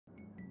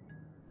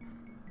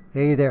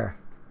Hey there.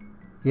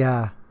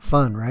 Yeah,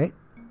 fun, right?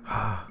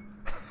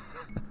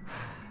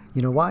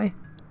 You know why?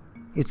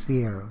 It's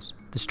the arrows,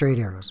 the straight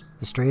arrows.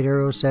 The straight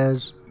arrow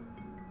says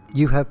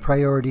you have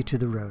priority to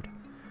the road,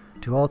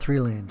 to all three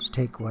lanes.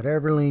 Take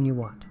whatever lane you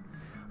want.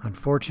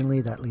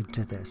 Unfortunately, that leads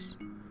to this.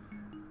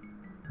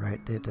 Right?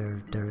 They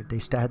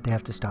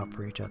have to stop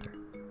for each other.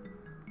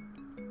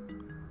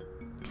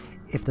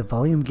 If the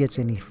volume gets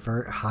any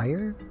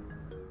higher,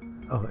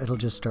 oh, it'll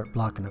just start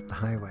blocking up the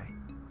highway.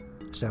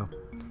 So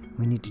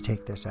we need to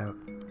take this out.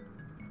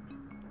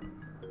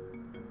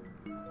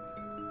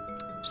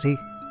 See?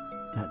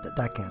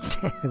 That can't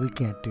stand. We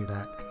can't do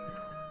that.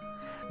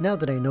 Now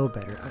that I know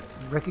better, I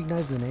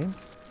recognize the name?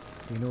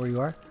 Do you know where you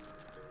are?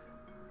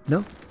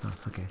 No? Oh,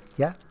 okay.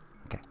 Yeah?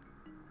 Okay.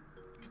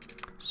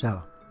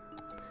 So,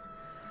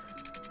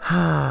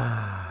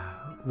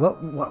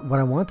 what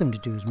I want them to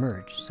do is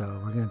merge. So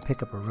we're going to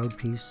pick up a road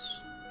piece.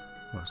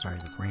 Well, sorry,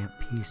 the ramp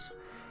piece.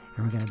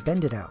 And we're going to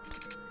bend it out.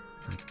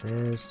 Like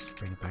this.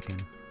 Bring it back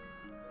in.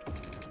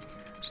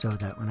 So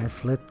that when I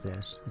flip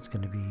this, it's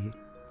going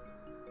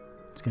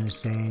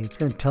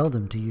to tell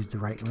them to use the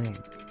right lane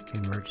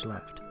and merge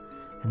left.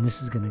 And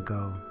this is going to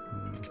go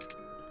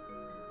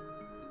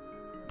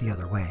the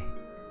other way.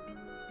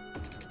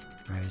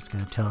 Right? It's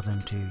going to tell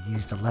them to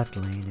use the left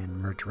lane and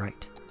merge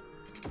right.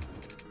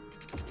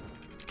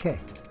 Okay.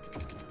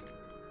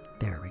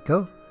 There we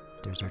go.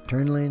 There's our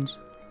turn lanes.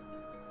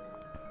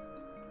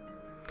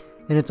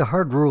 And it's a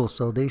hard rule,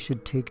 so they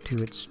should take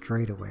to it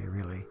straight away,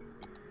 really.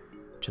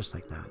 Just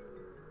like that.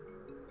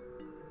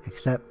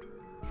 Except,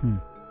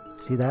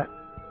 see that?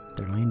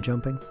 They're lane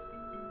jumping.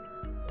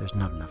 There's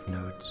not enough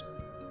nodes.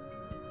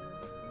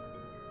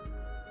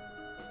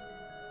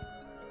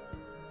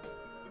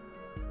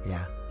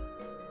 Yeah.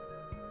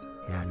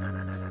 Yeah, no.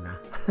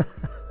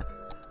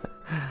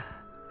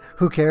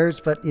 Who cares?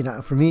 But, you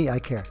know, for me, I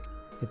care.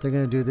 If they're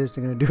going to do this,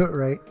 they're going to do it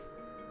right.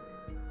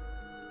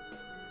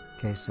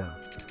 Okay, so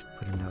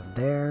put a node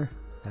there.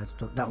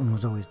 That one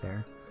was always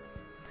there.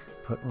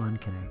 Put one.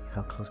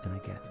 How close can I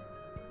get?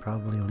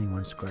 Probably only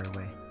one square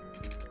away.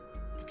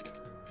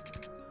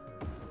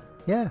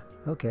 Yeah,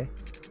 okay.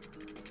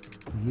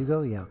 You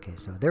go? Yeah, okay.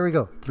 So there we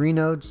go. 3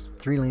 nodes,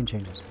 3 lane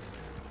changes.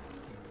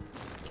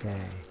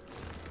 Okay.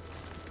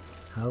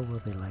 How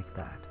will they like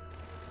that?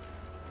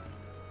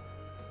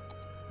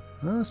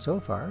 Well, so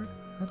far,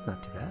 that's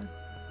not too bad.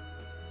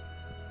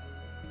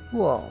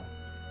 Whoa.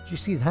 Did you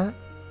see that?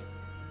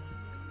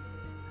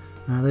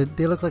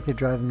 They look like they're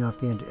driving off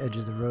the edge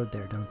of the road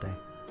there, don't they?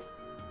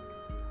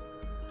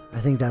 I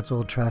think that's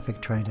old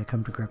traffic trying to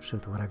come to grips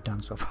with what I've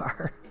done so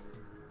far.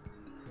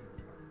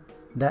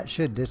 That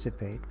should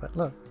dissipate, but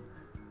look.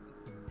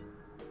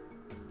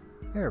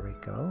 There we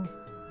go.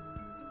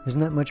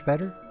 Isn't that much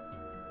better?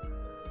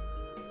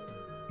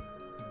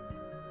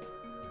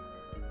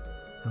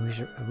 I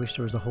wish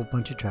there was a whole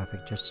bunch of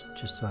traffic just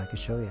so I could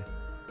show you.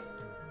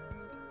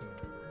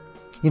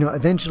 You know,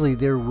 eventually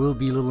there will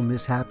be little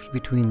mishaps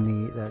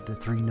between the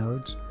 3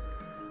 nodes,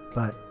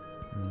 but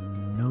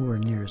nowhere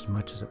near as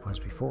much as it was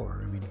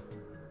before. I mean,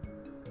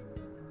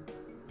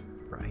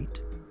 right?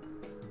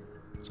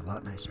 It's a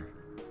lot nicer.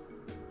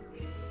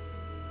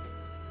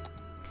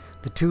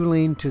 The 2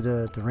 lane to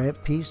the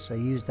ramp piece, I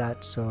use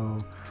that so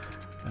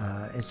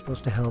it's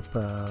supposed to help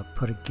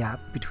put a gap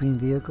between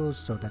vehicles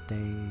so that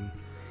they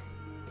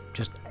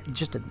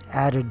just an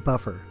added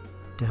buffer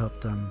to help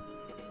them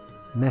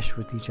mesh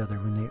with each other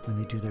when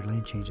they do their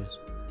lane changes.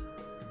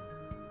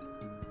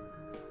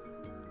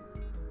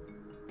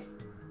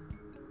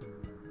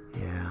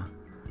 Yeah,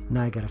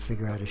 now I gotta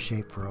figure out a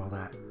shape for all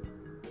that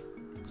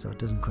so it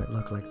doesn't quite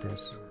look like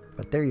this,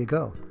 but there you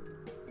go.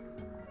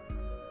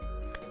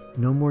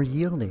 No more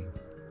yielding.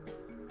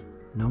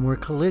 No more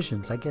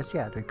collisions. I guess,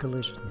 yeah, they're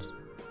collisions.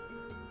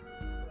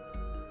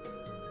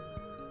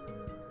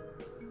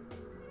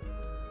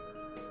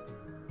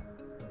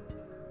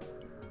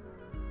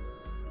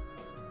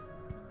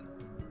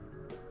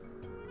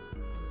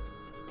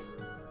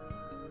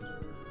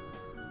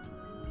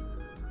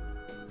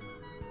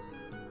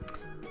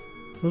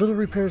 Little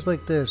repairs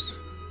like this,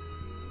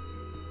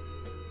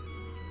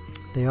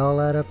 they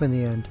all add up in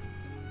the end.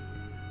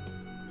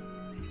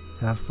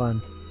 Have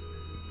fun.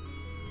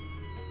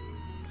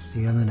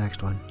 See you on the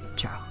next one.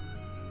 Ciao.